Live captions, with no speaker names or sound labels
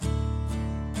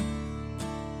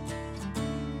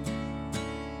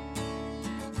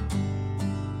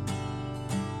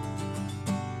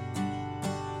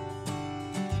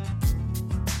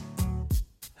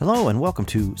Hello and welcome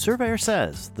to Surveyor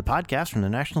Says, the podcast from the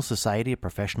National Society of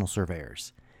Professional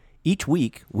Surveyors. Each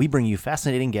week, we bring you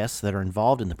fascinating guests that are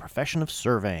involved in the profession of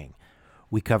surveying.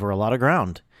 We cover a lot of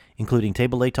ground, including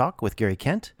Table A Talk with Gary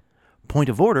Kent, Point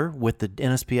of Order with the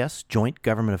NSPS Joint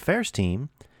Government Affairs Team,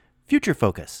 Future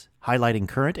Focus, highlighting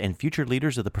current and future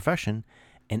leaders of the profession,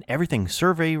 and everything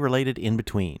survey-related in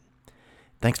between.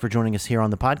 Thanks for joining us here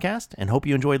on the podcast, and hope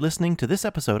you enjoyed listening to this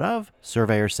episode of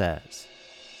Surveyor Says.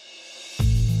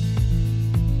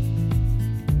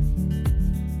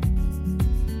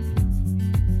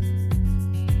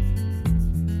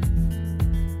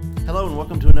 Hello and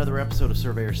welcome to another episode of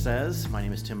Surveyor Says. My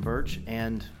name is Tim Birch,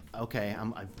 and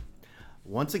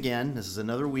once again, this is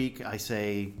another week. I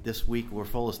say this week we're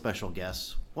full of special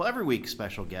guests. Well, every week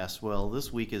special guests. Well,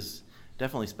 this week is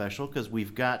definitely special because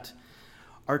we've got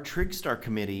our TrigStar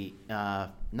committee,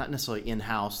 not necessarily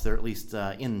in-house, they're at least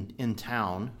in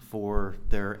town for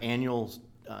their annual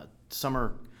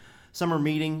summer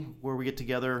meeting where we get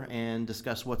together and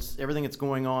discuss everything that's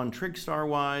going on TrigStar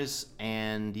wise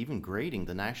and even grading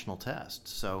the national test.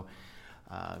 So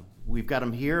we've got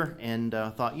them here and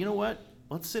thought, you know what?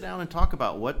 Let's sit down and talk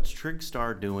about what's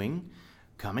TrigStar doing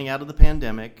coming out of the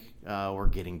pandemic. We're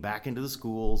getting back into the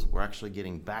schools. We're actually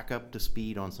getting back up to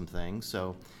speed on some things.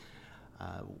 So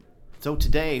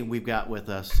today we've got with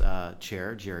us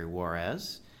Chair Jerry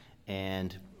Juarez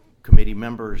and committee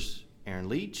members Aaron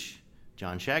Leach,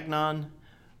 John Chagnon,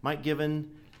 Mike Given,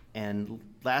 and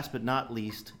last but not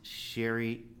least,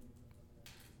 Sherry.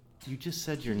 You just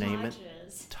said your name.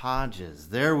 Todges.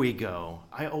 There we go.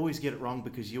 I always get it wrong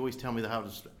because you always tell me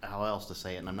how else to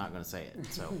say it, and I'm not going to say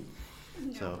it. So,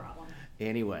 No problem.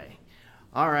 Anyway,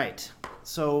 all right.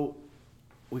 So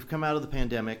we've come out of the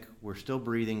pandemic. We're still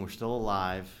breathing. We're still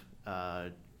alive.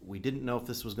 We didn't know if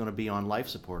this was going to be on life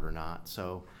support or not.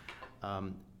 So,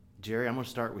 Jerry, I'm going to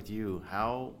start with you.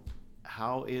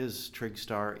 How is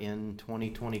TrigStar in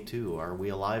 2022? Are we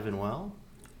alive and well?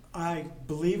 I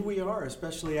believe we are,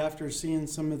 especially after seeing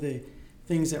some of the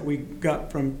things that we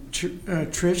got from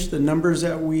Trish, the numbers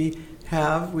that we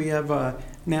have. We have a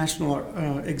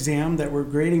national exam that we're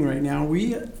grading right now.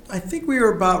 I think we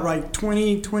were about like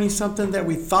 20 something that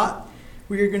we thought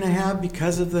we were going to have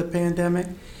because of the pandemic.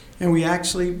 And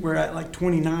we're at like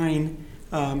 29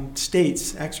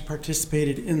 states actually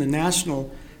participated in the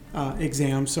national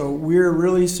exam. So we're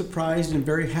really surprised and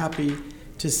very happy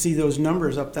to see those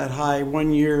numbers up that high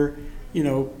 1 year,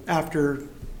 after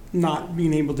not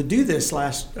being able to do this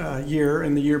last year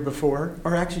and the year before,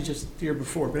 or actually just the year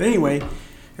before. But anyway,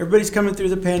 everybody's coming through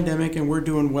the pandemic and we're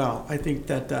doing well. I think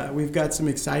that we've got some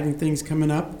exciting things coming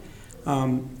up.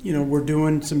 We're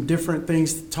doing some different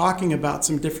things, talking about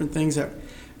some different things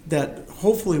that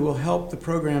hopefully will help the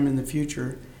program in the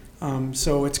future.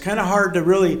 So it's kind of hard to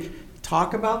really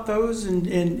talk about those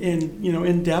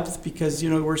in depth because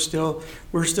we're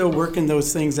still working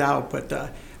those things out,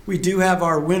 but we do have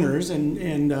our winners,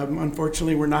 and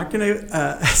unfortunately we're not going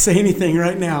to say anything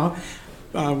right now.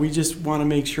 We just want to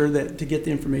make sure that to get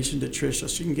the information to Trish so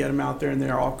she can get them out there and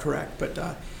they're all correct. But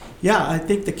I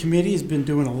think the committee has been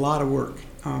doing a lot of work.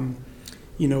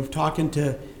 Talking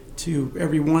to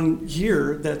everyone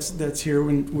here that's here,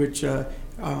 which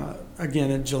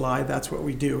again in July, that's what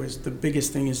we do. Is the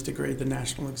biggest thing is to grade the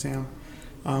national exam.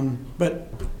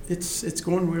 But it's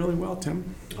going really well,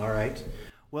 Tim. All right.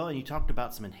 Well, and you talked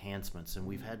about some enhancements, and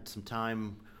we've had some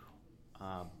time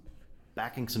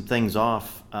backing some things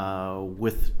off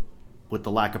with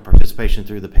the lack of participation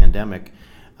through the pandemic.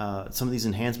 Some of these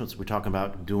enhancements we're talking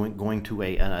about going to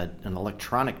an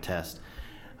electronic test.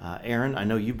 Aaron, I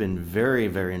know you've been very,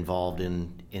 very involved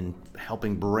in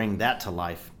helping bring that to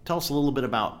life. Tell us a little bit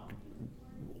about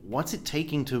what's it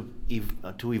taking to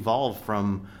evolve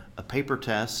from a paper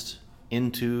test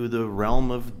into the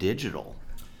realm of digital?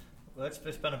 Well, it's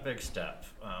been a big step.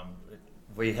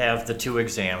 We have the two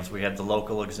exams. We have the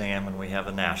local exam and we have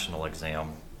a national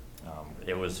exam.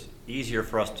 It was easier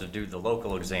for us to do the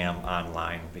local exam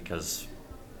online because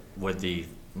with the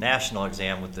national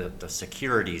exam, with the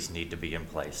securities need to be in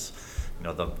place.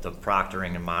 The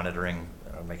proctoring and monitoring,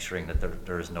 make sure that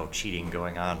there is no cheating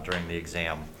going on during the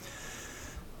exam.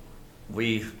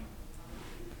 We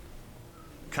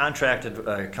contracted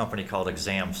a company called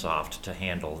ExamSoft to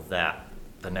handle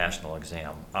the national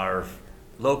exam. Our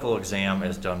local exam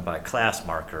is done by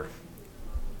ClassMarker,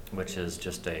 which is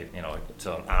just it's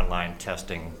an online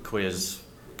testing quiz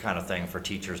kind of thing for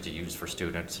teachers to use for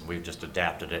students, and we've just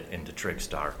adapted it into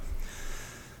TrigStar.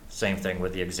 Same thing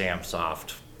with the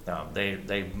ExamSoft.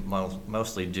 They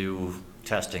mostly do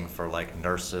testing for like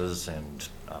nurses and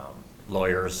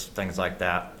lawyers, things like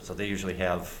that. So they usually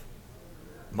have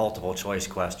multiple choice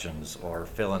questions or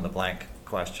fill in the blank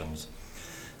questions.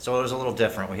 So it was a little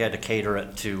different. We had to cater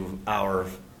it to our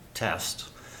test.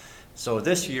 So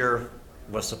this year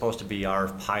was supposed to be our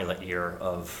pilot year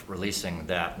of releasing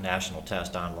that national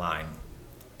test online.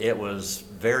 It was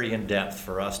very in-depth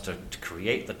for us to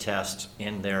create the test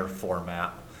in their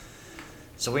format.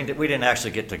 So we didn't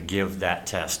actually get to give that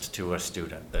test to a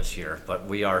student this year, but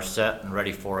we are set and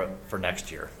ready for it for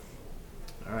next year.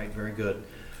 All right, very good.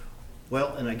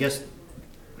 Well, and I guess,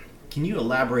 can you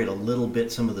elaborate a little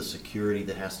bit some of the security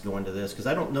that has to go into this? Because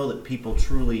I don't know that people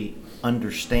truly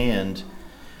understand,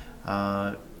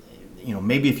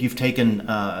 maybe if you've taken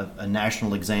a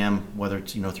national exam, whether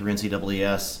it's, through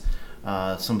NCAAS,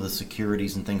 some of the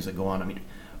securities and things that go on. I mean,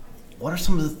 what are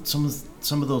some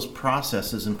of those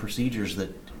processes and procedures that,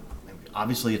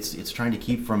 obviously it's trying to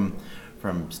keep from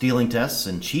stealing tests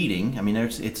and cheating. I mean,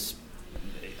 it's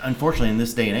unfortunately in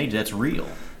this day and age that's real.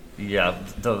 Yeah,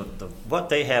 the what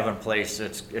they have in place,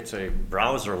 it's a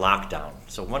browser lockdown.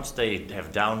 So once they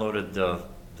have downloaded the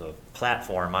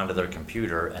platform onto their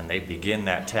computer and they begin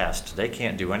that test, they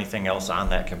can't do anything else on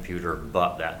that computer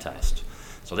but that test.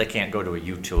 So they can't go to a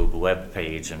YouTube web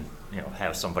page and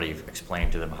have somebody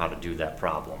explain to them how to do that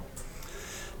problem.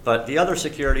 But the other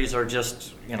securities are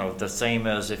just the same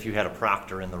as if you had a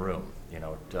proctor in the room.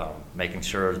 Making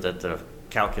sure that the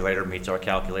calculator meets our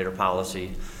calculator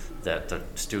policy, that the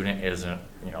student isn't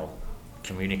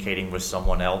communicating with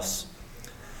someone else.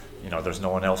 There's no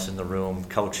one else in the room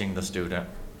coaching the student.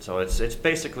 So it's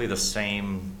basically the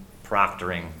same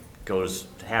proctoring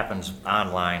happens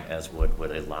online as would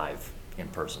with a live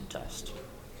in-person test.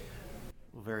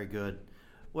 Well, very good.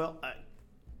 Well,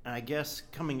 I guess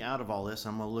coming out of all this,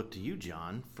 I'm going to look to you,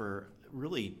 John, for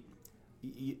really,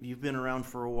 you've been around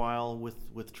for a while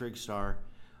with TrigStar.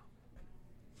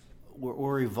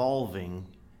 We're evolving.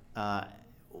 I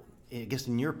guess,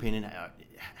 in your opinion,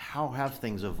 how have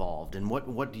things evolved, and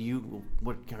what do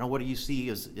you see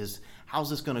is how's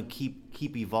this going to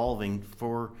keep evolving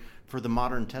for the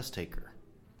modern test taker?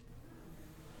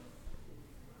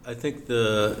 I think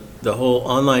the whole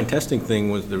online testing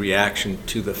thing was the reaction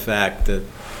to the fact that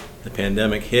the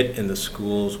pandemic hit and the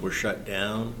schools were shut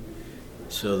down.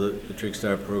 So the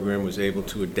TrigStar program was able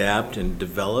to adapt and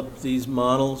develop these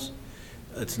models.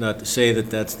 It's not to say that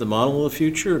that's the model of the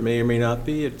future. It may or may not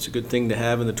be. It's a good thing to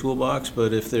have in the toolbox,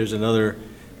 but if there's another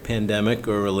pandemic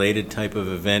or related type of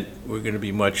event, we're going to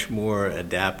be much more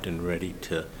adept and ready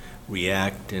to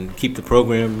react and keep the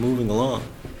program moving along.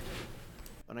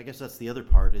 And I guess that's the other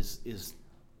part is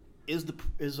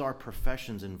our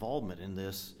profession's involvement in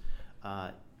this.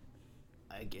 I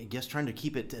guess trying to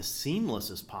keep it as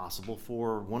seamless as possible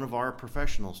for one of our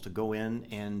professionals to go in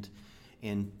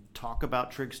and talk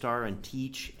about TrigStar and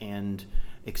teach and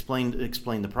explain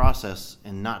the process,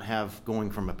 and not have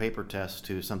going from a paper test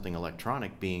to something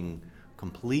electronic being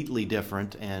completely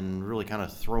different and really kind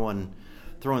of throwing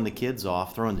the kids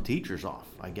off, throwing the teachers off,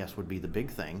 I guess would be the big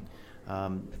thing.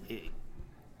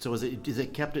 So is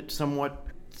it kept it somewhat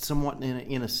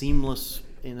in a seamless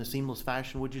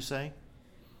fashion, would you say?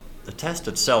 The test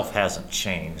itself hasn't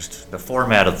changed. The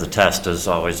format of the test has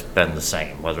always been the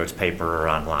same, whether it's paper or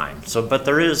online. But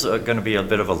there is going to be a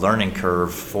bit of a learning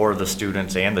curve for the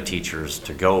students and the teachers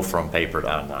to go from paper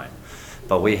to online.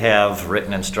 But we have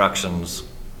written instructions.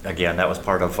 Again, that was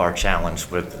part of our challenge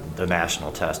with the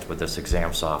national test with this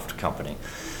ExamSoft company.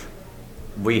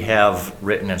 We have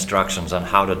written instructions on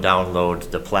how to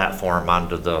download the platform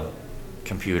onto the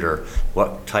computer,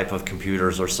 what type of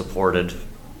computers are supported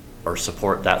or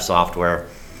support that software.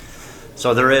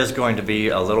 So there is going to be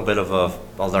a little bit of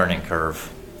a learning curve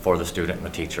for the student and the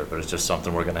teacher, but it's just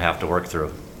something we're going to have to work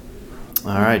through.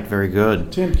 All right, very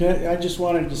good. Tim, I just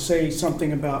wanted to say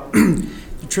something about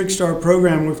the TrigStar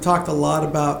program. We've talked a lot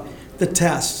about the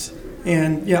tests,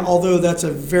 and yeah, although that's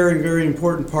a very, very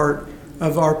important part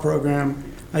of our program,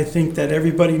 I think that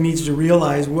everybody needs to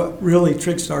realize what really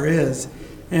TrigStar is.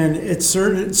 And it's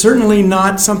certainly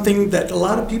not something that a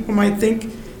lot of people might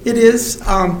think it is.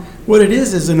 What it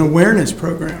is an awareness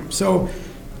program. So,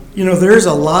 there's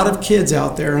a lot of kids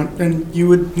out there, and you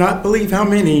would not believe how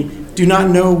many do not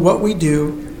know what we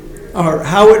do or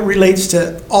how it relates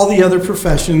to all the other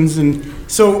professions. And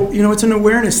so, it's an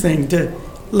awareness thing to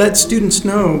let students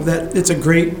know that it's a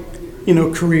great,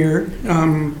 career.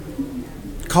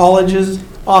 Colleges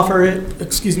offer it,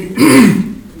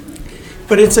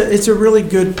 but it's a really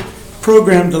good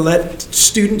program to let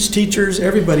students, teachers,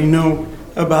 everybody know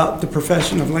about the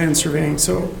profession of land surveying.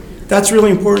 So that's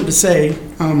really important to say.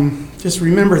 just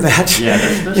remember that. Yeah,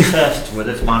 this test with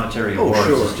its monetary Oh, awards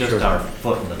sure, is just sure. our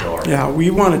foot in the door. Yeah, we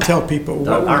want to tell people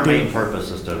what Our we're main doing.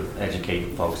 purpose is to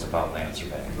educate folks about land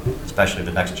surveying, especially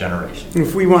the next generation.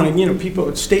 If we want to,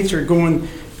 people, states are going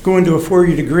to a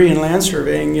 4-year degree in land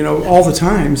surveying, all the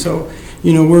time. So,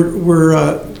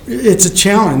 it's a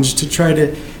challenge to try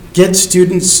to get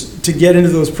students to get into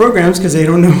those programs because they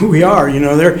don't know who we are.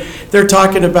 They're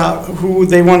talking about who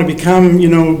they want to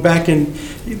become, back in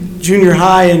junior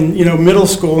high and, middle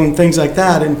school and things like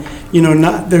that. And,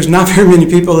 there's not very many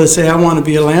people that say, I want to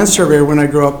be a land surveyor when I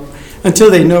grow up,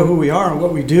 until they know who we are and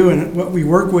what we do and what we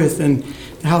work with and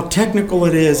how technical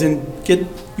it is, and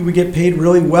we get paid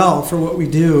really well for what we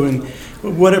do, and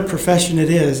what a profession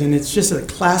it is. And it's just a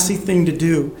classy thing to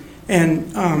do.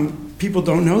 And people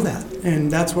don't know that.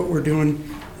 And that's what we're doing.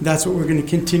 That's what we're going to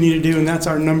continue to do. And that's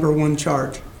our number one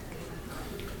charge.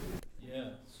 Yeah,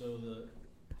 so the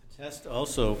test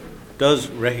also does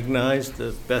recognize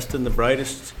the best and the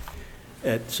brightest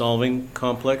at solving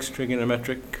complex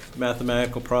trigonometric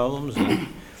mathematical problems. And,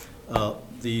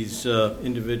 these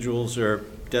individuals are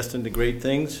destined to great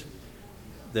things.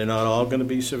 They're not all going to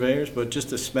be surveyors, but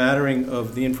just a smattering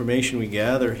of the information we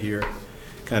gather here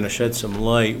kind of shed some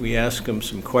light. We ask them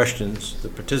some questions. The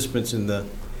participants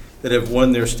that have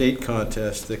won their state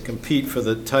contest that compete for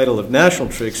the title of National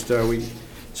Trigstar, we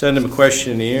send them a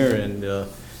questionnaire, and a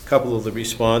couple of the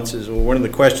responses, well, one of the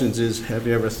questions is, have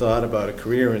you ever thought about a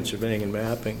career in surveying and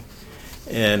mapping?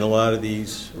 And a lot of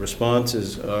these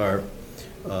responses are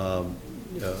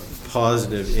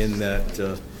positive in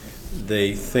that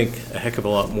they think a heck of a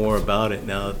lot more about it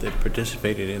now that they've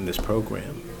participated in this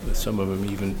program, with some of them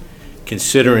even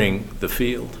considering the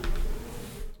field.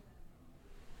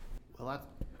 Well,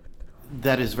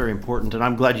 that is very important, and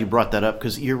I'm glad you brought that up,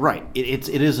 because you're right. It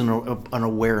is an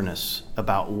awareness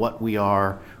about what we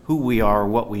are, who we are,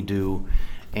 what we do,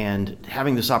 and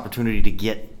having this opportunity to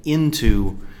get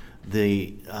into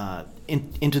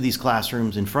into these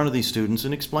classrooms in front of these students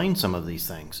and explain some of these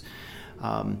things. So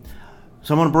I'm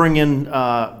going to bring in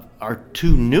our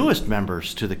two newest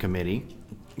members to the committee,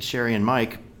 Sherry and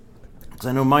Mike, because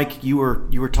I know, Mike, you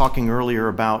were talking earlier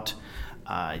about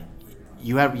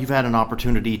you've had an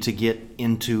opportunity to get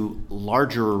into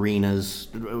larger arenas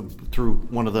through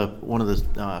one of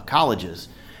the colleges,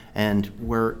 and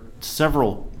where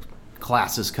several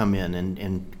classes come in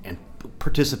and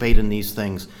participate in these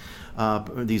things,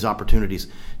 these opportunities.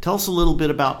 Tell us a little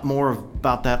bit more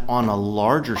about that on a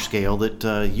larger scale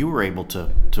that you were able to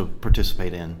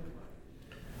participate in.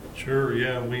 Sure,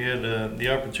 yeah. We had the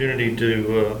opportunity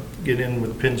to get in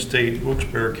with Penn State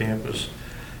Wilkes-Barre campus.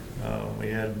 We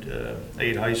had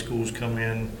 8 high schools come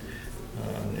in,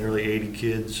 nearly 80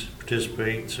 kids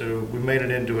participate. So we made it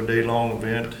into a day-long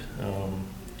event.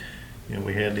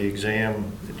 We had the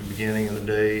exam at the beginning of the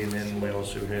day, and then we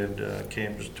also had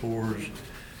campus tours.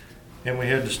 And we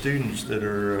had the students that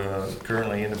are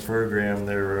currently in the program.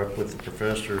 They were up with the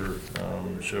professor,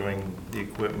 showing the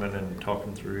equipment and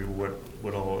talking through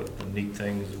what all the neat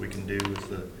things that we can do with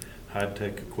the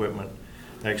high-tech equipment.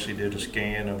 Actually did a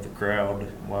scan of the crowd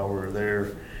while we were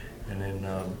there, and then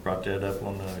brought that up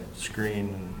on the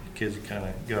screen, and the kids kind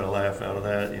of got a laugh out of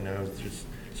that. Just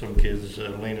some kids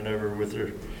leaning over with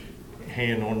their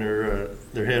hand on their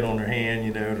head on their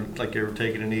hand, like they were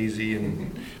taking it easy,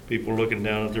 and people looking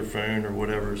down at their phone or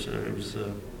whatever. So it was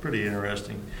pretty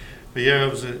interesting. But yeah,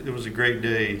 it was a great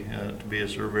day to be a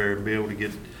surveyor, to be able to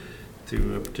get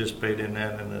to participate in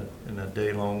that in a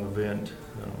day-long event.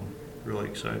 Really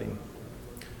exciting.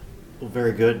 Well,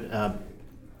 very good.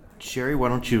 Sherry,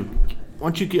 can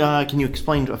you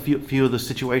explain a few of the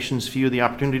situations, few of the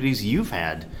opportunities you've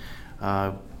had,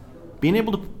 being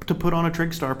able to put on a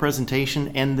TrigStar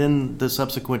presentation, and then the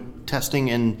subsequent testing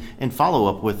and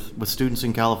follow-up with students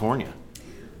in California?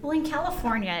 Well, in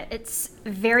California, it's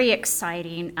very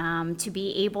exciting to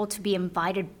be able to be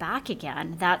invited back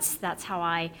again. That's how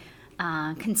I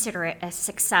consider it a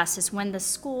success, is when the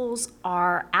schools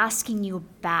are asking you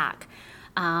back.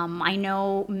 I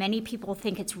know many people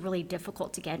think it's really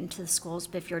difficult to get into the schools,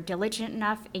 but if you're diligent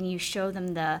enough and you show them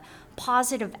the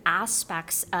positive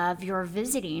aspects of your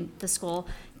visiting the school,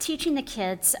 teaching the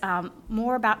kids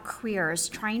more about careers,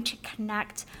 trying to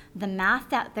connect the math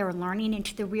that they're learning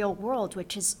into the real world,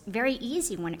 which is very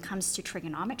easy when it comes to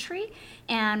trigonometry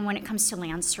and when it comes to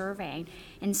land surveying.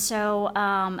 And so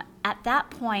at that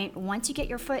point, once you get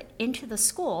your foot into the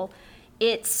school,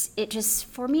 it just,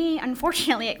 for me,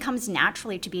 unfortunately, it comes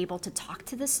naturally to be able to talk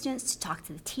to the students, to talk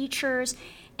to the teachers,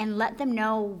 and let them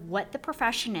know what the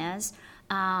profession is.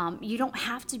 You don't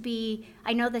have to be,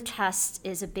 I know the test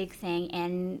is a big thing,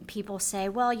 and people say,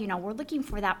 well, we're looking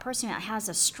for that person that has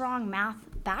a strong math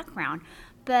background.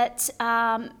 But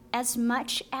as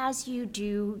much as you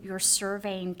do your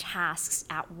surveying tasks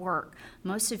at work,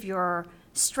 most of your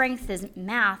strength is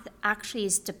math actually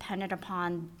is dependent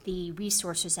upon the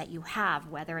resources that you have,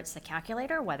 whether it's the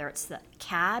calculator, whether it's the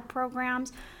CAD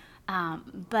programs,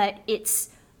 but it's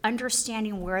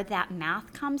understanding where that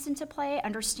math comes into play,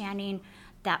 understanding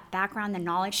that background, the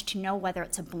knowledge to know whether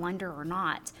it's a blunder or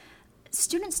not.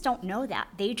 Students don't know that.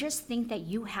 They just think that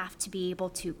you have to be able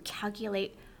to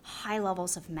calculate high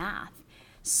levels of math.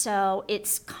 So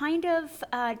it's kind of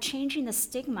changing the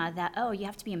stigma that, oh, you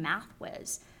have to be a math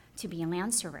whiz to be a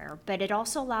land surveyor. But it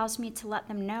also allows me to let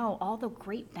them know all the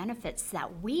great benefits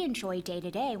that we enjoy day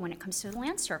to day when it comes to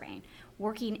land surveying.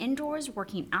 Working indoors,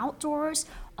 working outdoors,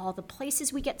 all the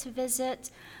places we get to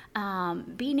visit,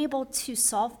 being able to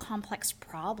solve complex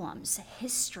problems,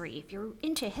 history. If you're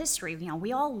into history,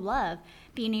 we all love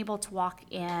being able to walk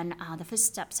in the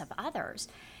footsteps of others.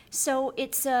 So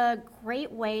it's a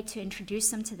great way to introduce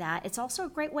them to that. It's also a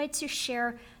great way to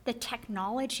share the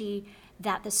technology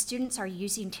that the students are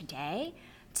using today.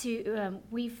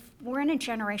 We're in a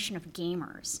generation of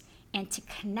gamers, and to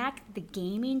connect the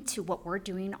gaming to what we're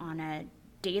doing on a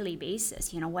daily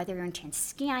basis, whether you're into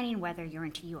scanning, whether you're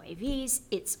into UAVs,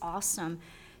 it's awesome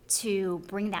to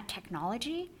bring that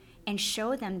technology and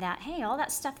show them that, hey, all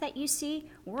that stuff that you see,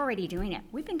 we're already doing it.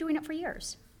 We've been doing it for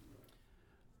years.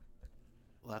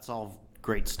 Well, that's all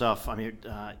great stuff. I mean,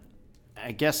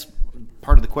 I guess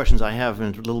part of the questions I have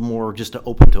is a little more just to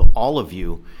open to all of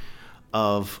you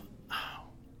of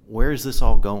where is this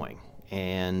all going?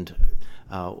 And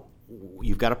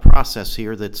you've got a process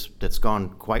here that's gone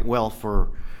quite well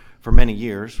for many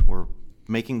years. We're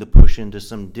making the push into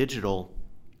some digital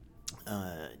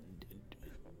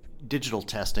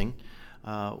testing.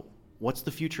 What's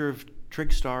the future of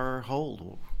TrigStar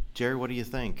hold? Jerry, what do you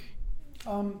think?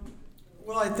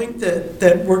 Well, I think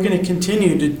that we're going to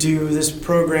continue to do this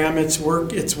program. It's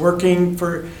working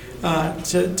for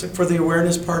the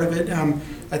awareness part of it.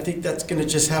 I think that's going to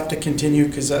just have to continue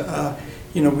because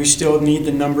we still need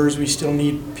the numbers. We still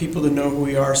need people to know who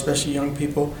we are, especially young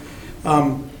people.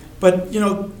 But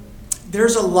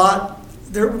there's a lot.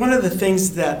 One of the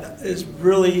things that is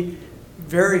really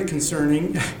very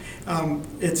concerning.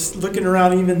 It's looking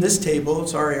around even this table.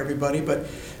 Sorry, everybody, but.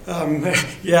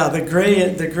 The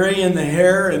gray in the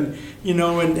hair, and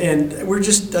we're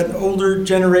just an older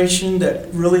generation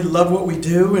that really love what we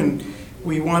do, and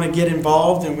we want to get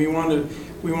involved, and we want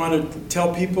to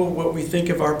tell people what we think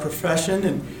of our profession.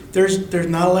 And there's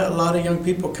not a lot of young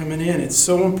people coming in. It's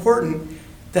so important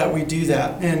that we do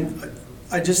that. And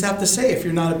I just have to say, if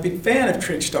you're not a big fan of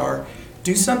TrigStar,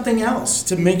 do something else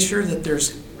to make sure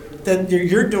that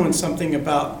you're doing something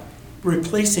about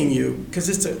replacing you, because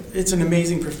it's an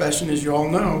amazing profession, as you all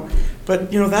know.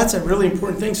 But that's a really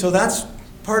important thing. So that's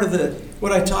part of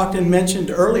what I talked and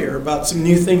mentioned earlier about some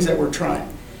new things that we're trying.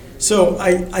 So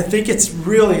I think it's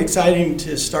really exciting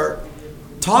to start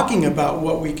talking about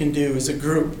what we can do as a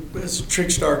group, as a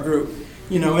TrigStar group,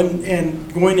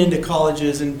 and going into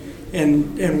colleges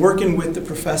and working with the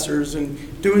professors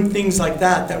and doing things like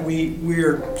that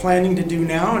we're planning to do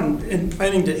now and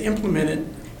planning to implement it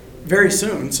very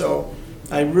soon. So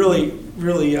I really,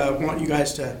 really want you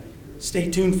guys to stay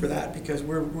tuned for that, because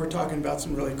we're talking about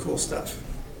some really cool stuff.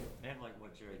 And like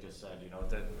what Jerry just said,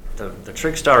 the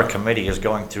TrigStar committee is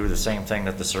going through the same thing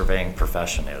that the surveying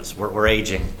profession is. We're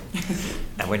aging,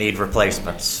 and we need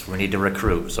replacements. We need to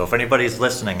recruit. So if anybody's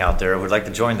listening out there who would like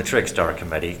to join the TrigStar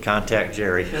committee, contact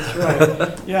Jerry. That's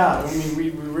right. Yeah, I mean,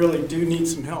 we really do need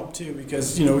some help too,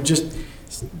 because just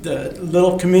the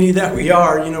little committee that we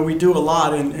are, we do a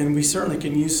lot, and we certainly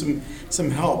can use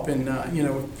some help. And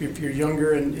if you're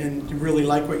younger and you really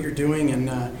like what you're doing, and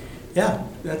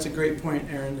that's a great point,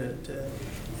 Aaron.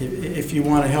 If you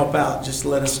want to help out, just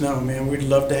let us know, man. We'd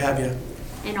love to have you.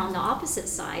 And on the opposite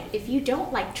side, if you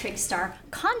don't like TrigStar,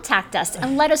 contact us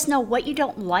and let us know what you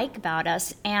don't like about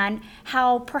us and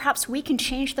how perhaps we can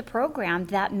change the program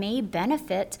that may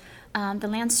benefit the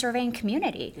land surveying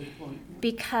community.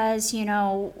 Because,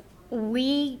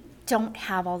 we don't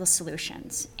have all the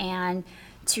solutions. And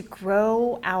to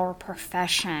grow our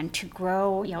profession, to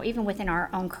grow, even within our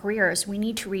own careers, we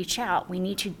need to reach out. We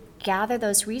need to gather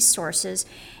those resources.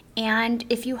 And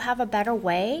if you have a better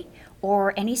way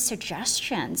or any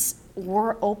suggestions,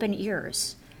 we're open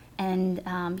ears. And,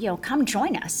 come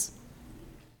join us.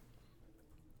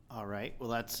 All right. Well,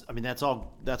 that's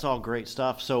all great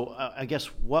stuff. So I guess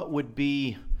what would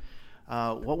be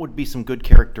some good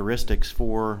characteristics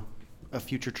for a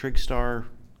future TrigStar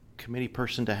committee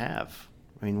person to have?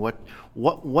 I mean,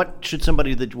 what should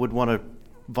somebody that would want to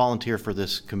volunteer for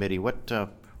this committee? What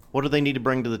do they need to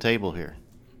bring to the table here?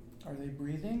 Are they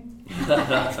breathing?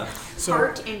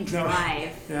 Heart and no.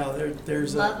 drive, Yeah,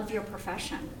 there's love of your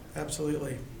profession.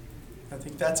 absolutely. I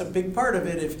think that's a big part of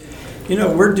it. If,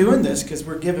 we're doing this because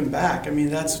we're giving back. I mean,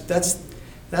 that's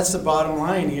the bottom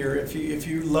line here. If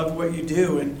you love what you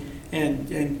do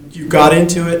and you got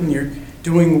into it and you're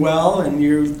doing well and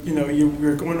you're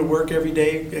going to work every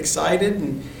day excited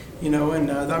and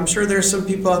I'm sure there's some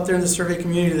people out there in the survey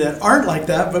community that aren't like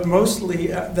that, but mostly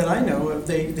that I know of,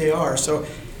 they are. So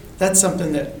that's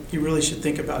something that you really should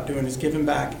think about doing, is giving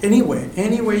back. Any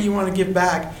way you want to give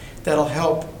back that'll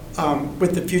help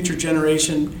with the future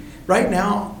generation. Right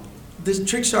now, this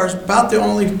TrigStar is about the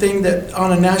only thing that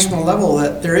on a national level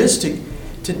that there is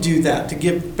to do that, to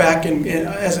give back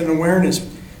as an awareness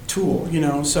tool,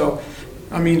 So,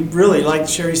 I mean, really, like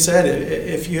Sherry said,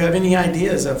 if you have any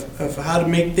ideas of how to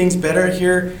make things better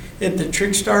here at the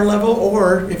TrigStar level,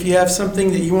 or if you have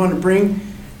something that you want to bring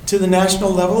to the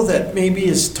national level that maybe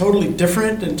is totally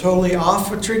different and totally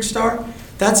off with TrigStar,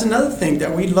 that's another thing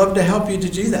that we'd love to help you to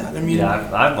do that. I mean, Yeah,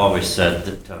 I've always said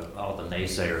that to all the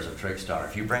naysayers of TrigStar,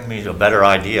 if you bring me a better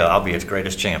idea, I'll be its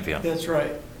greatest champion. that's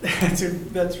right.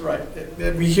 That's right.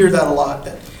 We hear that a lot.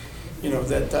 That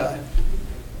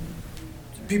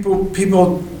people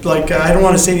like, I don't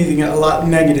want to say anything a lot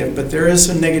negative, but there is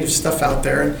some negative stuff out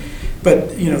there.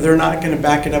 But they're not going to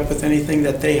back it up with anything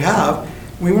that they have.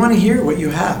 We want to hear what you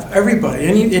have, everybody.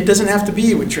 It doesn't have to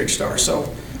be with TrigStar.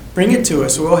 So bring it to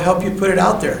us. We'll help you put it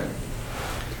out there.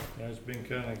 Yeah, it's been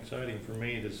kind of exciting for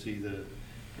me to see the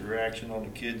reaction on the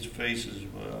kids' faces.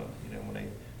 When they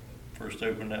first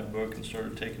opened that book and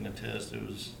started taking the test, it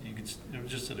was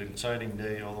just an exciting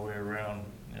day all the way around.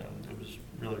 It was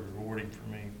really rewarding for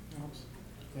me.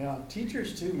 Yeah,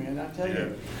 teachers too, man. I tell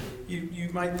you, you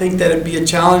might think that it'd be a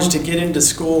challenge to get into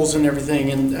schools and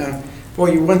everything, and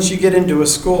once you get into a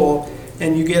school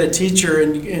and you get a teacher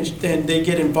and they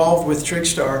get involved with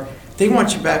TrigStar, they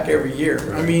want you back every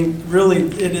year. I mean, really,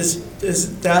 it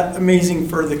is that amazing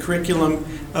for the curriculum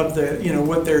of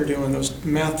what they're doing. Those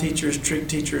math teachers, trig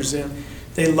teachers, and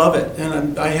they love it.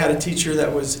 And I had a teacher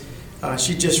that was,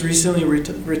 she just recently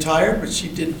retired, but she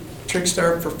did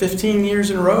TrigStar for 15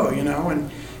 years in a row,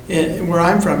 and where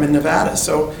I'm from in Nevada.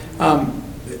 So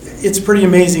it's pretty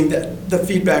amazing that the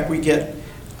feedback we get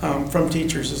from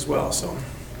teachers as well. So.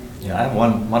 Yeah, I have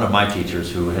one of my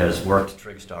teachers who has worked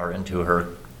TrigStar into her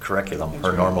curriculum,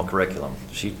 her normal curriculum.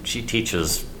 She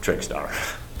teaches TrigStar,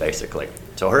 basically.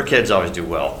 So her kids always do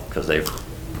well because they've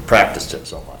practiced it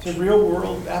so much. It's a real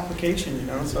world application,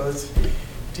 so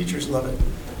teachers love it.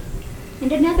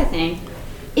 And another thing,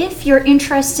 if you're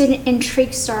interested in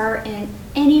TrigStar in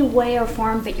any way or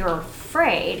form, but you're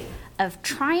afraid of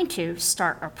trying to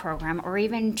start a program or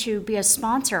even to be a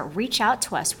sponsor, reach out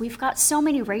to us. We've got so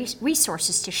many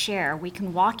resources to share. We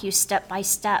can walk you step by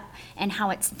step in how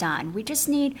it's done. We just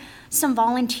need some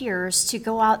volunteers to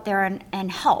go out there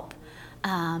and help.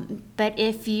 But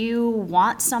if you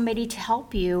want somebody to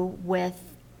help you with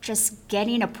just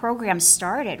getting a program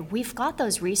started, we've got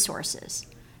those resources.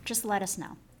 Just let us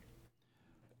know.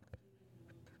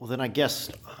 Well, then I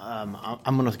guess I'm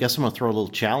gonna throw a little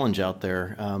challenge out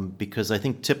there, because I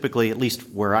think typically, at least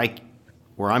where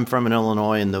I'm from in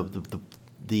Illinois, and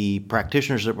the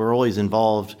practitioners that were always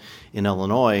involved in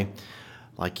Illinois,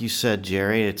 like you said,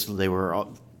 Jerry, they were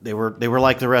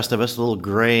like the rest of us, a little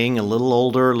graying, a little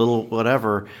older, a little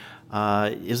whatever.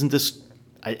 Isn't this?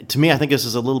 To me, I think this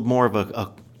is a little more of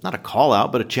a not a call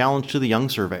out, but a challenge to the young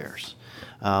surveyors,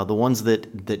 the ones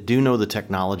that do know the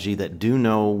technology, that do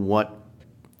know what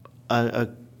a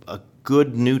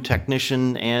good new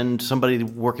technician and somebody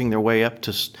working their way up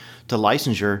to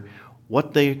licensure,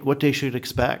 what they should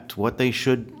expect, what they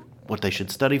should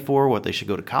study for, what they should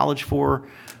go to college for,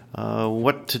 how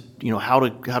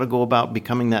to go about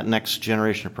becoming that next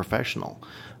generation of professional.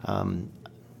 So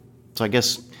I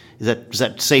guess is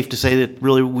that safe to say that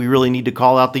we really need to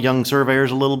call out the young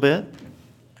surveyors a little bit?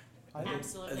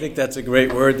 Absolutely. I think that's a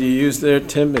great word you use there,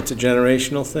 Tim. It's a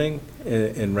generational thing,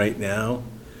 and right now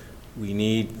we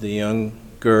need the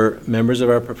younger members of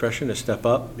our profession to step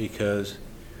up, because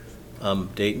I'm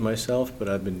dating myself, but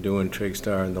I've been doing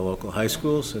TrigStar in the local high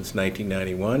school since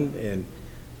 1991, and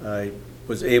I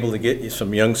was able to get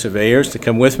some young surveyors to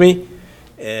come with me,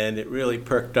 and it really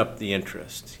perked up the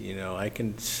interest. I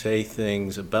can say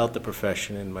things about the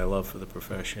profession and my love for the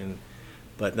profession,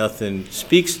 but nothing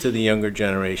speaks to the younger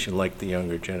generation like the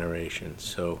younger generation.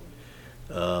 So,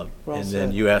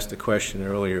 then you asked a question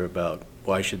earlier about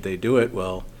why should they do it?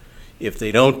 Well, if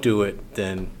they don't do it,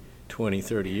 then 20,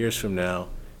 30 years from now,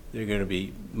 they're going to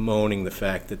be moaning the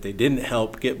fact that they didn't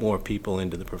help get more people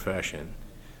into the profession,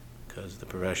 because the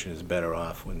profession is better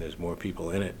off when there's more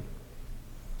people in it.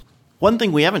 One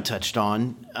thing we haven't touched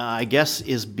on, I guess,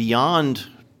 is beyond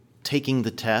taking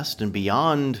the test and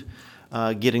beyond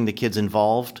getting the kids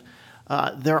involved.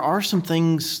 There are some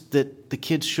things that the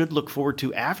kids should look forward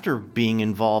to after being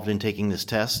involved in taking this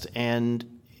test, and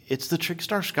it's the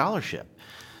TrigStar Scholarship.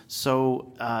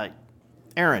 So,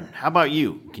 Aaron, how about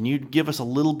you? Can you give us a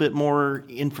little bit more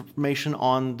information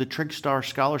on the TrigStar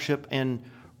Scholarship and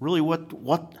really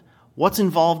what's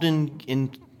involved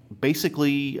in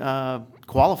basically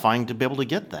qualifying to be able to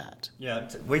get that? Yeah,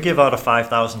 we give out a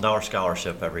 $5,000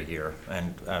 scholarship every year,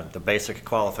 and the basic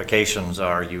qualifications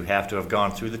are you have to have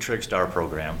gone through the TrigStar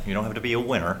program. You don't have to be a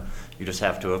winner. You just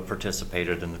have to have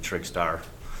participated in the TrigStar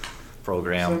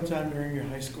program. Sometime during your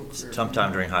high school career.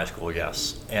 Sometime during high school,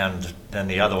 yes. And then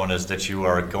the other one is that you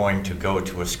are going to go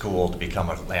to a school to become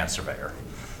a land surveyor,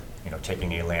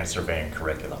 taking a land surveying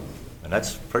curriculum. And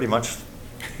that's pretty much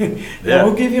Yeah,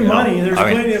 we'll give you money. There's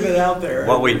plenty of it out there.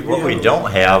 What we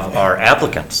don't have are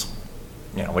applicants.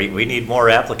 We need more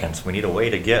applicants. We need a way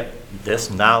to get this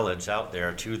knowledge out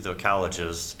there to the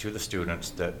colleges, to the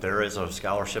students, that there is a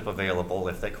scholarship available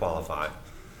if they qualify.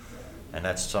 And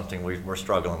that's something we're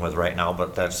struggling with right now,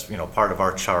 but that's, part of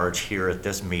our charge here at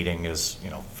this meeting is,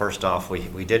 first off,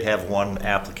 we did have one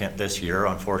applicant this year.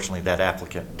 Unfortunately, that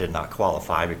applicant did not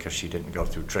qualify because she didn't go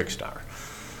through TrigStar.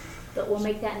 But we'll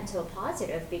make that into a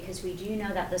positive because we do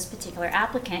know that this particular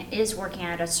applicant is working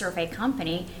at a survey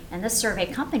company, and this survey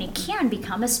company can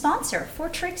become a sponsor for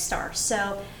TrigStar.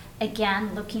 So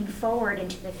again, looking forward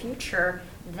into the future,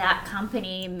 that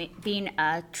company being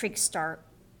a TrigStar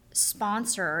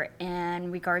sponsor in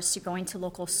regards to going to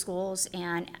local schools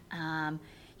and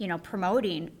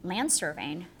promoting land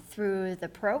surveying through the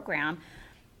program,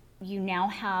 you now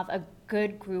have a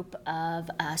good group of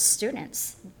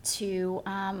students to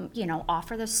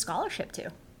offer the scholarship to.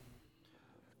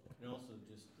 And also,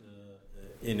 just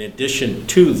in addition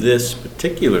to this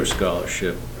particular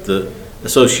scholarship, the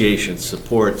association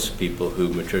supports people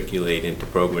who matriculate into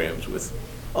programs with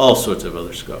all sorts of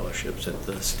other scholarships at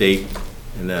the state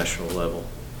and national level.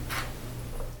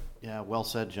 Yeah, well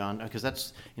said, John. Because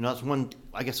that's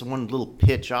one little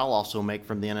pitch I'll also make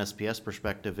from the NSPS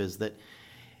perspective is that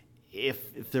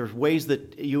if there's ways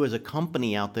that you as a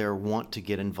company out there want to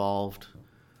get involved,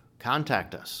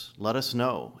 contact us. Let us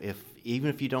know. Even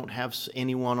if you don't have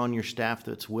anyone on your staff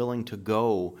that's willing to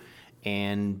go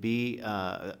and be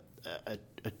a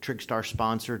TrigStar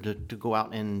sponsor to go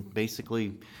out and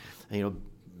basically,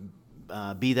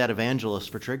 be that evangelist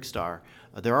for TrigStar.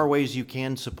 There are ways you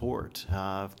can support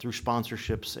through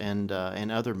sponsorships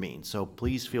and other means. So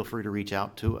please feel free to reach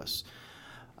out to us.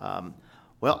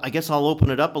 Well, I guess I'll open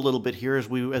it up a little bit here as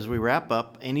we wrap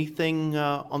up. Anything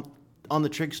on the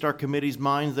TrigStar Committee's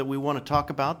minds that we want to talk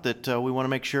about that we want to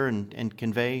make sure and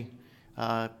convey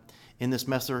in this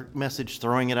message,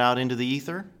 throwing it out into the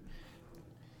ether?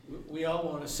 We all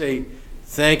want to say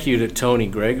thank you to Tony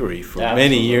Gregory for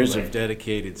many years of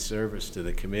dedicated service to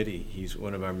the committee. He's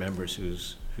one of our members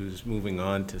who's moving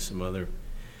on to some other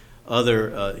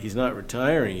he's not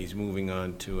retiring, he's moving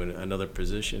on to another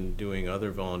position doing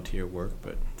other volunteer work.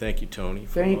 But thank you, Tony,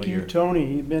 for Thank you,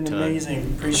 Tony. You've been time.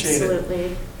 amazing. Appreciate it.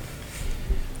 Absolutely.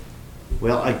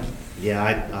 Well,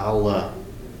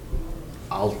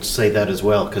 I'll say that as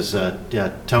well, because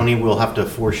Tony, we'll have to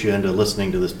force you into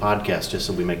listening to this podcast just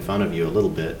so we make fun of you a little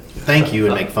bit. Thank you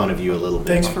and make fun of you a little bit.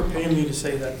 Thanks for paying me to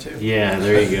say that, too. Yeah,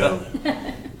 there you go.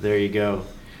 There you go.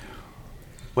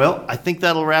 Well, I think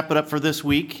that'll wrap it up for this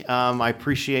week. I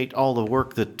appreciate all the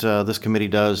work that this committee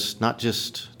does, not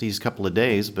just these couple of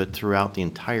days, but throughout the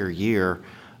entire year,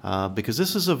 because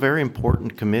this is a very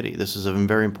important committee. This is a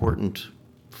very important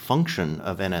function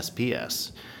of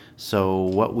NSPS. So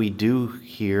what we do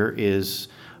here is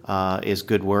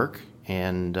good work,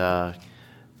 and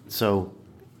so.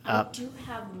 I do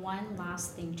have one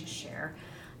last thing to share.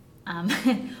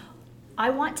 I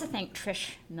want to thank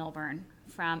Trish Milburn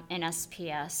from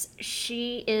NSPS.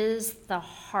 She is the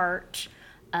heart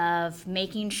of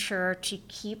making sure to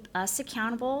keep us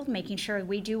accountable, making sure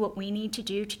we do what we need to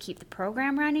do to keep the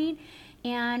program running,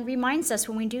 and reminds us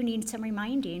when we do need some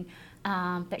reminding.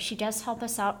 But she does help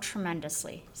us out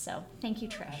tremendously. So thank you,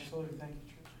 Trish. Absolutely. Thank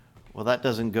you, Trish. Well, that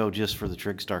doesn't go just for the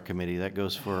TrigStar committee. That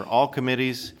goes for all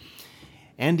committees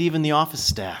and even the office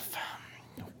staff,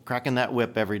 cracking that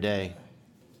whip every day.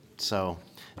 So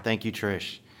thank you,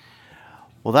 Trish.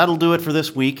 Well, that'll do it for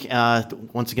this week.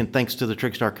 Once again, thanks to the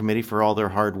TrigStar committee for all their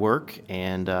hard work.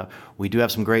 And we do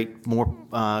have some great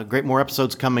more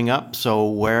episodes coming up. So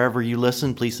wherever you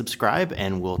listen, please subscribe,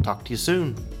 and we'll talk to you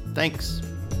soon. Thanks.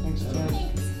 Thanks, Josh.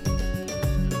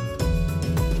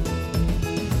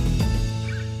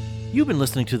 You've been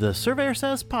listening to the Surveyor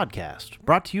Says podcast,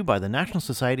 brought to you by the National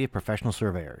Society of Professional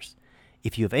Surveyors.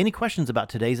 If you have any questions about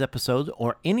today's episode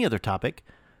or any other topic,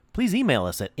 please email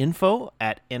us at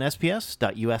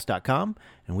info@nsps.us.com,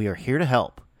 and we are here to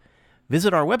help.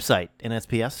 Visit our website,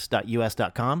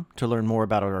 nsps.us.com, to learn more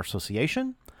about our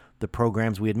association, the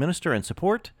programs we administer and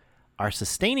support, our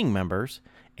sustaining members,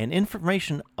 and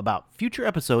information about future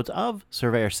episodes of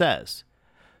Surveyor Says.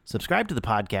 Subscribe to the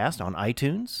podcast on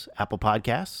iTunes, Apple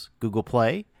Podcasts, Google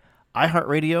Play,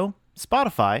 iHeartRadio,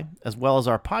 Spotify, as well as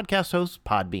our podcast host,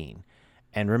 Podbean.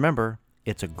 And remember,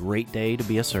 it's a great day to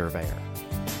be a surveyor.